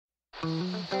Let's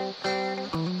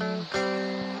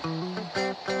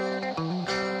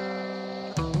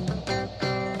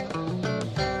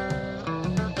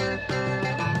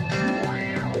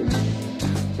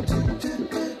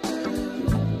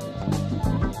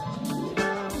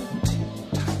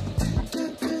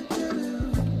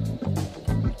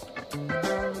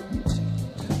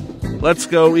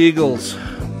go, Eagles.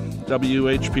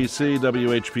 WHPC,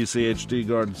 WHPC HD,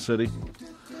 Garden City.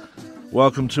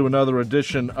 Welcome to another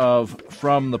edition of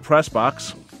From the Press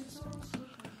Box.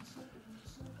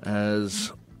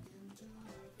 As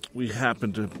we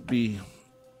happen to be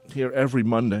here every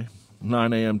Monday,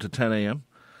 9 a.m. to 10 a.m.,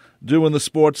 doing the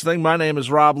sports thing. My name is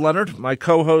Rob Leonard. My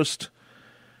co-host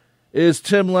is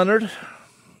Tim Leonard.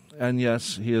 And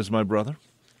yes, he is my brother.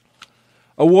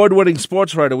 Award-winning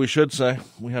sports writer, we should say.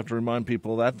 We have to remind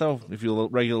people of that, though. If you're a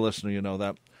regular listener, you know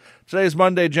that. Today is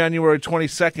Monday, January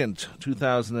 22nd,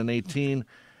 2018,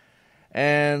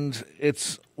 and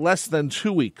it's less than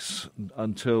 2 weeks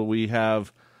until we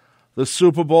have the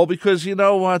Super Bowl, because you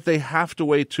know what? They have to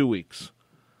wait 2 weeks.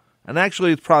 And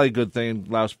actually, it's probably a good thing. It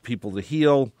allows people to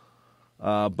heal,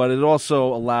 but it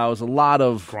also allows a lot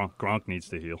of... Gronk needs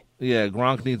to heal. Yeah,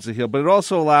 Gronk needs to heal, but it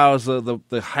also allows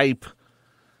the hype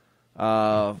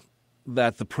that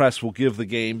the press will give the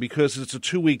game, because it's a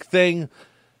 2-week thing.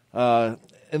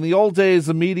 In the old days,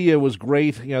 the media was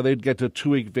great. You know, they'd get a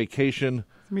 2-week vacation.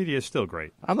 The media is still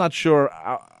great. I'm not sure.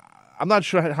 I'm not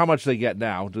sure how much they get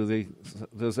now.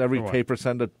 Does every paper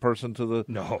send a person to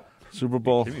the Super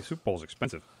Bowl? Super Bowl's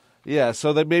expensive. Yeah,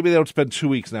 so maybe they don't spend 2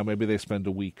 weeks now. Maybe they spend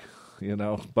a week. You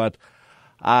know, but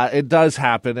it does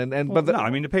happen. I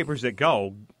mean, the papers that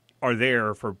go are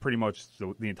there for pretty much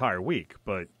the entire week,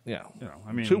 but yeah, you know,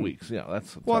 I mean, 2 weeks. Yeah,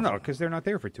 that's no, because they're not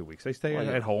there for 2 weeks. They stay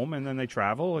at home and then they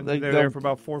travel, and they're there for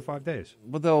about 4 or 5 days.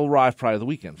 But they'll arrive probably the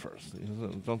weekend first,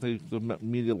 don't they? The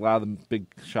media allow them big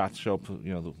shots show up,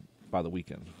 by the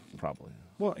weekend, probably.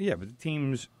 Well, yeah, but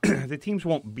the teams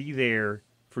won't be there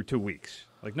for 2 weeks.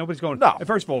 Like, nobody's going. No.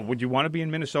 First of all, would you want to be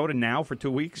in Minnesota now for 2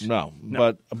 weeks? No.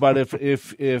 But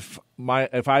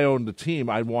if I owned the team,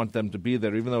 I'd want them to be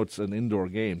there, even though it's an indoor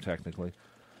game technically.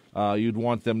 You'd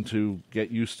want them to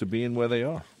get used to being where they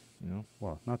are. You know.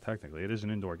 Well, not technically. It is an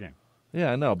indoor game.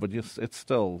 Yeah, I know, but it's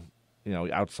still,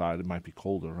 outside. It might be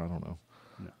colder. I don't know.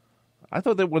 No. I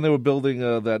thought that when they were building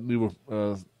that new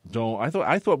dome,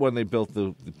 I thought when they built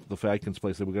the Falcons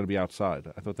place, they were going to be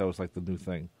outside. I thought that was like the new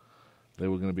thing. They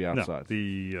were going to be outside.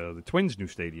 No, the Twins' new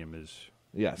stadium is.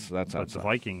 Yes, that's outside. The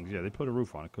Vikings, they put a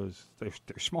roof on it because they're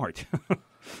smart.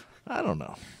 I don't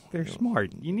know. They're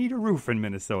smart. You need a roof in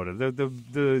Minnesota.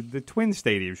 The Twins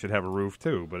stadium should have a roof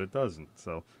too, but it doesn't.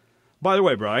 So, by the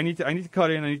way, bro, I need to cut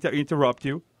in. I need to interrupt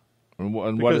you. And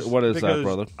what is that,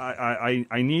 brother?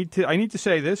 I need to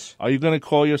say this. Are you going to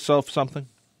call yourself something?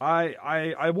 I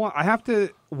have to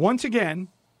once again,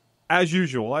 as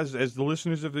usual, as the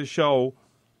listeners of this show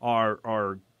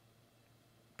are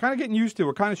kind of getting used to,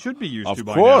 or kind of should be used to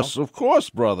by now. Of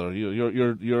course, brother.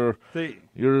 You're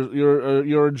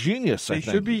a genius. They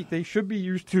should be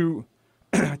used to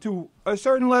to a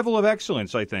certain level of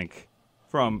excellence, I think,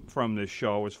 from this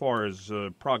show as far as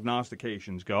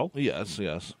prognostications go. Yes.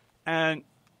 And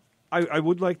I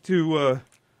would like to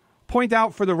point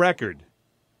out for the record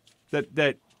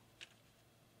that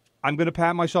I'm going to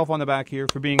pat myself on the back here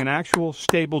for being an actual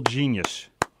stable genius.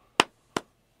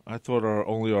 I thought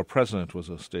only our president was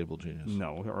a stable genius.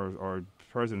 No, our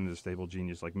president is a stable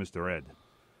genius like Mr. Ed.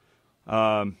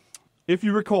 If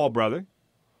you recall, brother,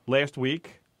 last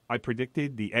week I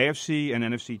predicted the AFC and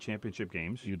NFC championship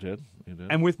games. You did.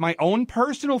 And with my own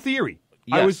personal theory,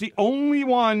 yes. I was the only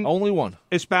one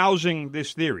espousing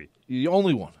this theory. The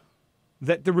only one.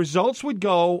 That the results would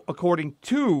go according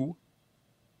to,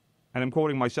 and I'm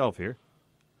quoting myself here,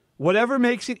 whatever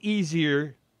makes it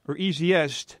easier or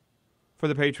easiest for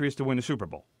the Patriots to win the Super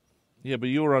Bowl. Yeah, but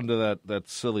you were under that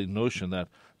silly notion that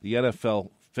the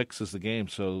NFL fixes the game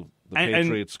so the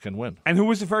Patriots can win. And who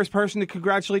was the first person to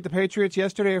congratulate the Patriots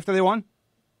yesterday after they won?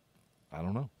 I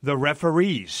don't know. The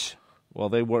referees. Well,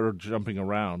 they were jumping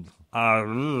around.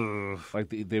 Like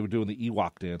they were doing the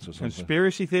Ewok dance or something.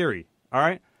 Conspiracy theory, all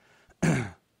right?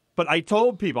 But I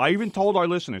told people, I even told our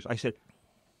listeners, I said,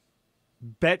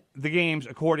 bet the games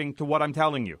according to what I'm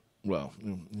telling you. Well,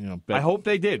 I hope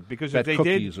they did, because if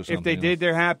they did,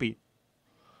 they're happy.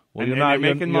 Well, and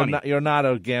making money. You're not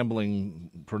a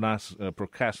gambling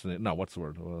procrastinator. No, what's the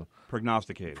word?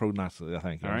 Prognosticator. Prognosticator.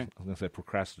 Thank you. All right. I was going to say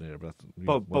procrastinator, but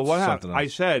what happened? I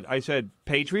said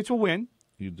Patriots will win.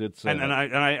 You did say that. And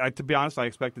I to be honest, I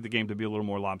expected the game to be a little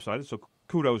more lopsided. So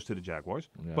kudos to the Jaguars,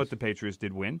 yes. But the Patriots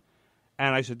did win,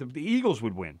 and I said the Eagles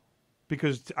would win.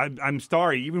 because I'm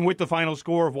sorry, even with the final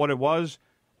score of what it was,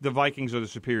 the Vikings are the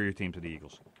superior team to the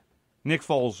Eagles. Nick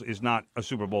Foles is not a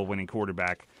Super Bowl winning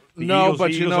quarterback. The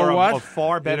but Eagles you know are what? a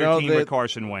far better team with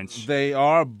Carson Wentz. They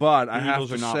are, but I have Eagles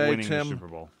to are not say, winning Tim, the Super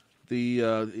Bowl.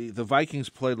 The Vikings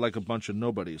played like a bunch of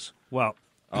nobodies. Well,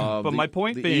 but my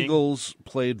point the being, Eagles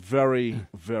played very,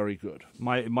 very good.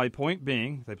 My point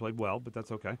being, they played well, but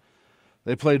that's okay.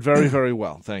 They played very, very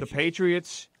well. Thank you. The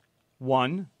Patriots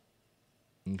won.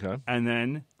 Okay. And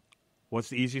then, what's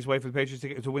the easiest way for the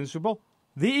Patriots to win the Super Bowl?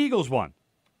 The Eagles won.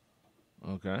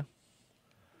 Okay.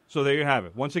 So there you have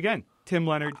it. Once again, Tim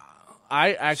Leonard.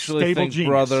 I actually think, genius.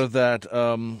 brother, that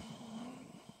Mr.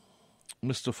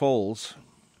 Foles,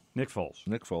 Nick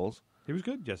Foles, he was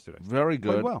good yesterday. Very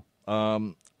good. Played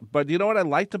well. But you know what I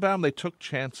liked about him? They took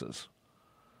chances.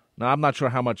 Now, I'm not sure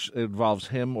how much it involves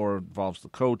him or involves the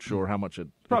coach or how much it...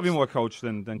 Probably more coach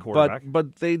than quarterback.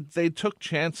 But they took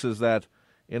chances that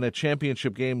in a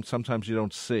championship game sometimes you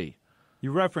don't see.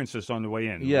 You referenced this on the way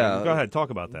in. Yeah. Go ahead, talk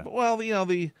about that. Well, you know,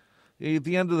 at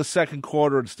the end of the second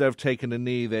quarter, instead of taking a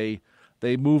knee,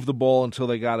 they moved the ball until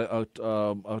they got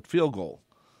a field goal.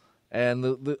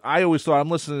 And I always thought, I'm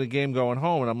listening to the game going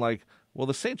home, and I'm like, well,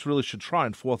 the Saints really should try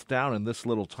on fourth down in this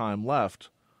little time left.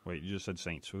 Wait, you just said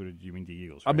Saints. Who did you mean? The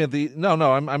Eagles? Right? I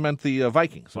mean I meant the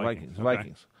Vikings. The Vikings. Okay.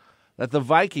 Vikings. That the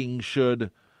Vikings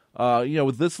should,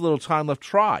 with this little time left,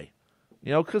 try.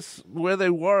 Because where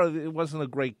they were, it wasn't a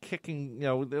great kicking.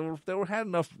 They had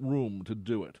enough room to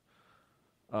do it,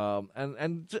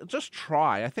 and just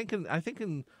try. I think in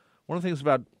one of the things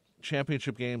about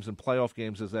championship games and playoff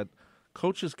games is that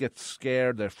coaches get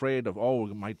scared. They're afraid of,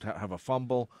 we might have a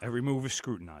fumble. Every move is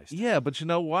scrutinized. Yeah, but you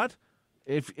know what?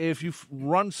 If you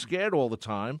run scared all the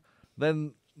time,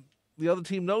 then the other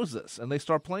team knows this and they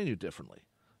start playing you differently.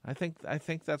 I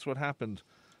think that's what happened.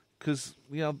 Because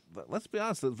let's be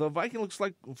honest, the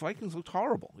Vikings looked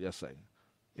horrible yesterday.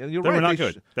 And you're they right, were not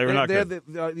good. They were not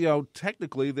good.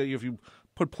 Technically, if you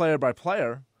put player by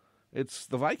player, it's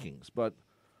the Vikings. But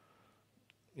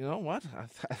you know what?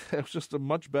 It was just a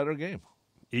much better game.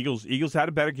 Eagles had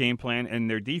a better game plan, and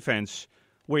their defense,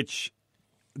 which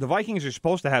the Vikings are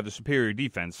supposed to have the superior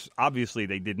defense. Obviously,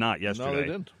 they did not yesterday. No, they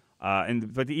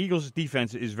didn't. But the Eagles'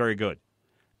 defense is very good.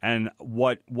 And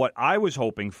what I was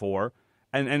hoping for,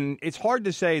 and it's hard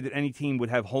to say that any team would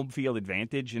have home field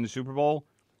advantage in the Super Bowl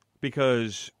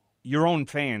because your own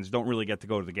fans don't really get to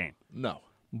go to the game. No.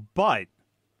 But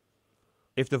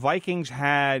if the Vikings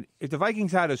had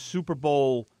a Super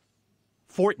Bowl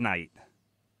fortnight,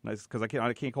 because I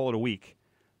can't call it a week,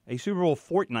 a Super Bowl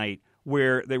fortnight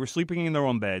where they were sleeping in their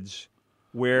own beds,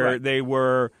 where they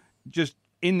were just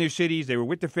in their cities, they were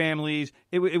with their families.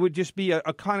 It would just be a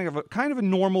kind of a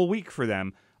normal week for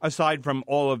them, aside from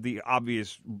all of the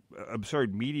obvious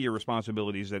absurd media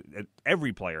responsibilities that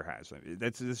every player has.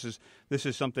 This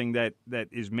is something that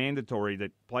is mandatory,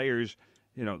 that players,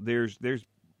 there's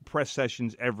press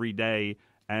sessions every day,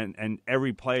 and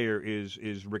every player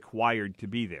is required to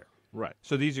be there. Right.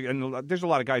 So there's a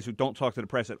lot of guys who don't talk to the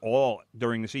press at all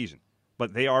during the season,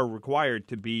 but they are required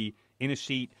to be in a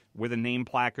seat with a name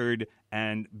placard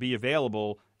and be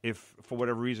available if, for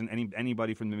whatever reason,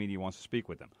 anybody from the media wants to speak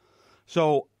with them.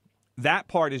 So that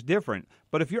part is different.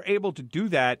 But if you're able to do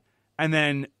that and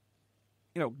then,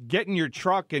 get in your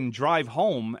truck and drive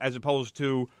home, as opposed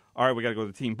to, all right, we got to go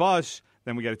to the team bus,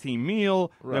 then we got a team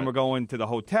meal, then we're going to the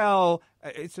hotel.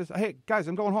 It's just, hey, guys,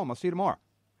 I'm going home. I'll see you tomorrow.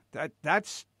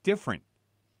 That's different.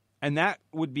 And that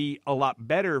would be a lot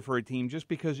better for a team, just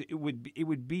because it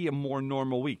would be a more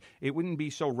normal week. It wouldn't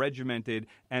be so regimented,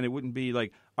 and it wouldn't be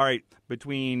like, all right,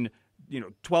 between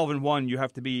 12 and 1, you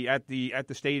have to be at the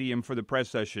stadium for the press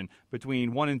session.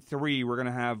 Between 1 and 3, we're going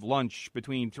to have lunch.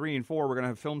 Between 3 and 4, we're going to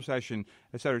have film session,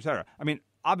 et cetera, et cetera. I mean,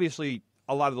 obviously,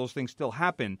 a lot of those things still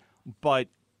happen, but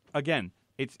again,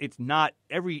 it's not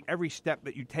every step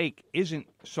that you take isn't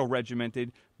so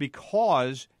regimented,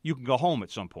 because you can go home at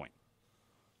some point.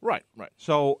 Right.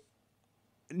 So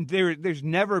there's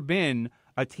never been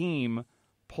a team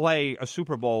play a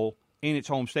Super Bowl in its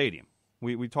home stadium.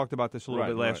 We talked about this a little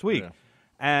bit last week. Yeah.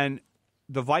 And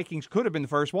the Vikings could have been the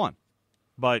first one.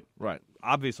 But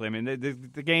obviously, I mean,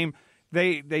 the game,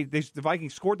 the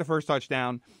Vikings scored the first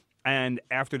touchdown, and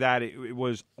after that, it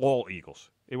was all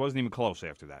Eagles. It wasn't even close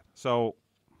after that. So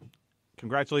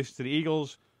congratulations to the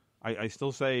Eagles. I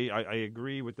still say I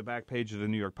agree with the back page of the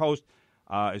New York Post.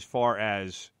 As far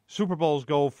as Super Bowls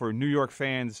go for New York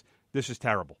fans, this is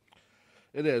terrible.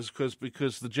 It is,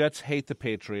 because the Jets hate the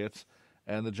Patriots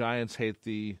and the Giants hate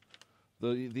the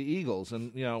Eagles.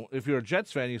 And if you're a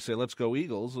Jets fan, you say, "Let's go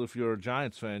Eagles." If you're a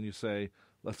Giants fan, you say,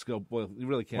 let's go. Well, you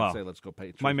really can't say let's go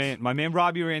Patriots. My man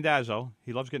Robbie Randazzo,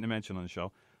 he loves getting a mention on the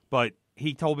show, but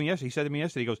he told me yesterday. He said to me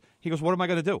yesterday, he goes, what am I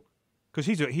going to do? Because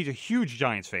he's a huge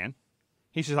Giants fan.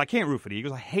 He says, I can't root for the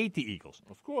Eagles. I hate the Eagles.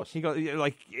 Of course. He goes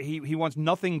he wants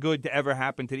nothing good to ever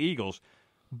happen to the Eagles,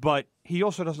 but he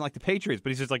also doesn't like the Patriots.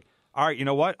 But he says, all right, you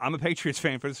know what? I'm a Patriots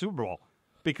fan for the Super Bowl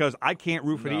because I can't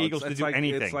root for the Eagles to do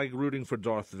anything. It's like rooting for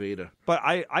Darth Vader. But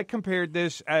I compared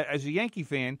this as a Yankee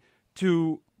fan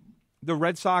to the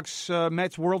Red Sox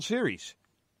Mets World Series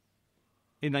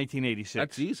in 1986.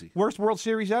 That's easy. Worst World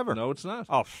Series ever. No, it's not.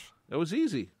 Oh, it was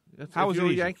easy. How was it easy? If you're a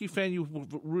easy? Yankee fan, you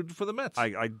rooted for the Mets.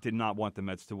 I did not want the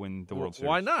Mets to win the World Series.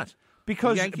 Why not?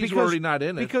 Because the Yankees were already not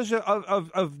in it. Because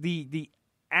of the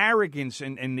arrogance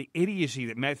and the idiocy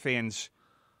that Met fans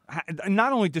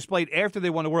not only displayed after they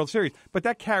won the World Series, but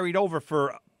that carried over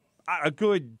for a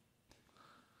good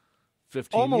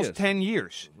 15 almost years. 10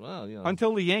 years. Well,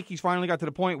 Until the Yankees finally got to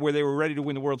the point where they were ready to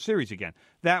win the World Series again.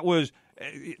 That was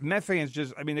Met fans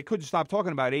they couldn't stop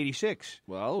talking about 86.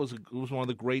 Well, it was one of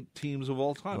the great teams of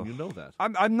all time. You know that.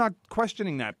 I'm not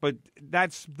questioning that, but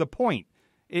that's the point,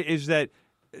 is that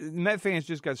Met fans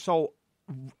just got so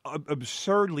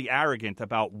absurdly arrogant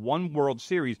about one World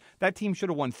Series. That team should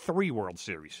have won 3 World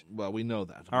Series. Well, we know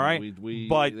that. All right?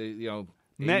 But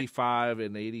 85 Met,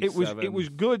 and 87. It was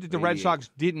good that the Red 88. Sox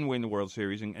didn't win the World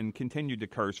Series and continued to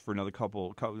curse for another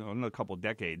couple of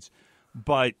decades.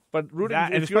 But rooting,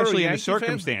 and especially in the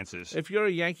circumstances. If you're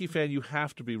a Yankee fan, you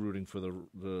have to be rooting for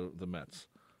the Mets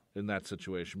in that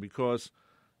situation because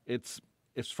it's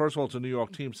first of all, it's a New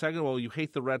York team. Second of all, you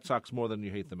hate the Red Sox more than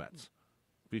you hate the Mets.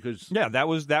 Because that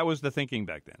was the thinking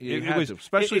back then. It was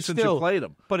especially since you played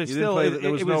them. But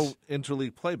there was no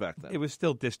interleague play back then. It was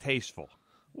still distasteful.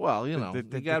 Well, you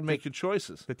got to make your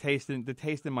choices. The taste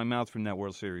in my mouth from that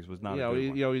World Series was not. A good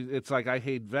one. It's like I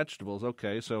hate vegetables.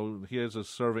 Okay, so here's a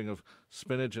serving of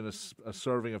spinach and a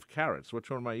serving of carrots. Which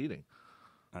one am I eating?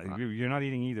 You're not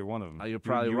eating either one of them. You're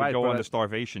probably you right. Go on the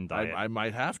starvation diet. I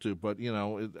might have to, but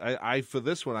I for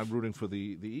this one I'm rooting for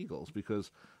the Eagles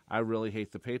because I really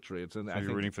hate the Patriots. And so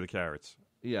you're rooting for the carrots.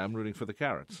 Yeah, I'm rooting for the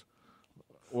carrots.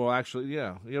 Well, actually,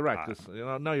 yeah, you're right.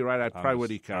 No, you're right. I probably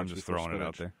would eat carrots. I'm just before throwing spinach, it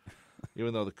out there.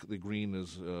 Even though the green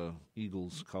is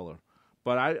Eagles color,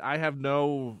 but I have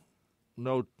no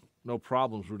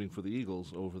problems rooting for the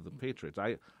Eagles over the Patriots.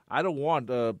 I don't want.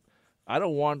 I'm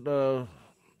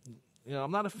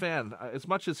not a fan. As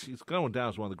much as he's going down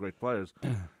as one of the great players,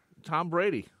 Tom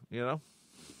Brady,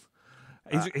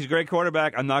 He's a great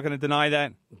quarterback. I'm not going to deny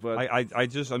that. But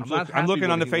I'm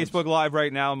looking on the Facebook Live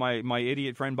right now. My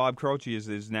idiot friend Bob Croce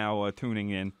is now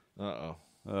tuning in.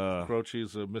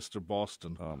 Croce's Mr.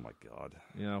 Boston. Oh my God!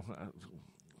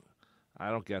 I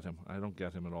don't get him. I don't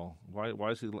get him at all. Why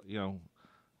is he?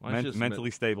 Mentally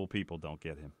stable people don't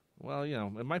get him. Well,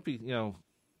 it might be.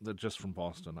 They're just from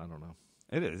Boston. I don't know.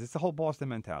 It is. It's the whole Boston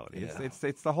mentality. Yeah.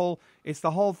 It's the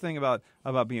whole thing about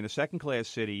being a second class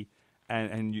city,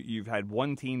 and you've had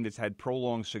one team that's had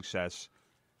prolonged success,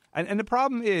 and the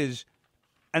problem is,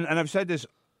 and I've said this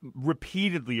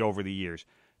repeatedly over the years,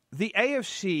 the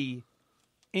AFC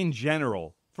in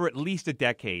general for at least a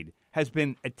decade has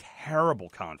been a terrible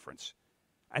conference,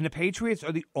 and the Patriots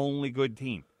are the only good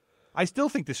team. I still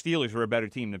think the Steelers are a better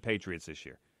team than the Patriots this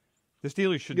year. The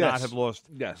Steelers should not have lost.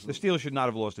 Yes. The Steelers should not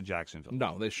have lost to Jacksonville.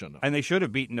 No, they shouldn't have. And they should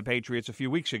have beaten the Patriots a few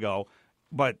weeks ago,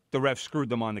 but the refs screwed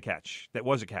them on the catch. That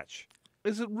was a catch.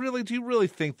 Is it really? Do you really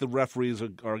think the referees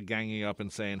are ganging up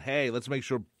and saying, "Hey, let's make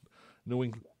sure New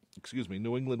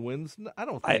England wins"? No, I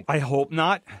don't think. I hope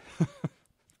not.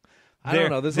 I don't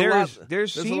know. There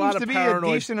seems to be a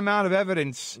decent amount of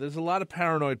evidence. There's a lot of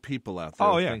paranoid people out there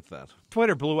who think that.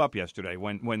 Twitter blew up yesterday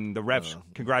when the refs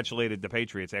congratulated the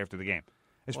Patriots after the game.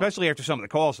 Especially after some of the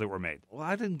calls that were made. Well,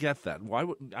 I didn't get that.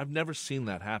 I've never seen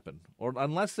that happen, or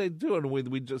unless they do, and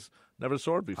we just never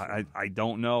saw it before. I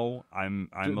don't know.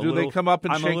 Do they come up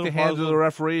and shake the hands of the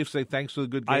referee and say thanks for the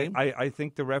good game? I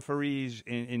think the referees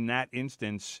in that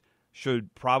instance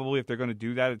should probably, if they're going to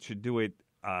do that, it should do it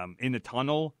in the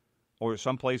tunnel or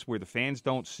someplace where the fans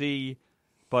don't see.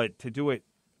 But to do it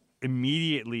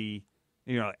immediately,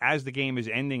 as the game is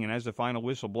ending and as the final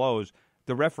whistle blows.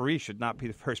 The referee should not be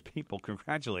the first people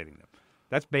congratulating them.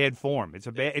 That's bad form. It's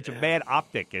a bad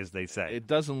optic, as they say. It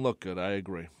doesn't look good. I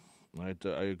agree. I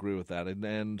agree with that.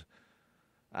 And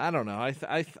I don't know.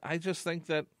 I just think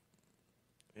that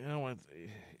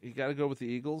you got to go with the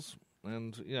Eagles.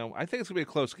 And I think it's gonna be a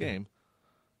close game.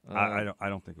 I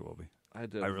don't think it will be. I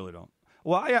do. I really don't.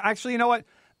 Well, actually, you know what?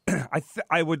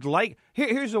 I would like.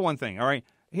 Here's the one thing. All right.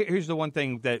 Here's the one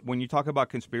thing that when you talk about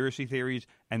conspiracy theories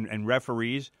and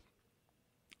referees.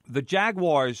 The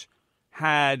Jaguars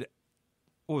had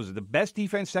what was it, the best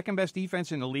defense, second best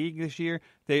defense in the league this year.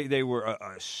 They were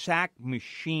a sack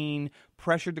machine,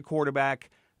 pressured the quarterback,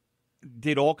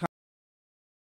 did all kinds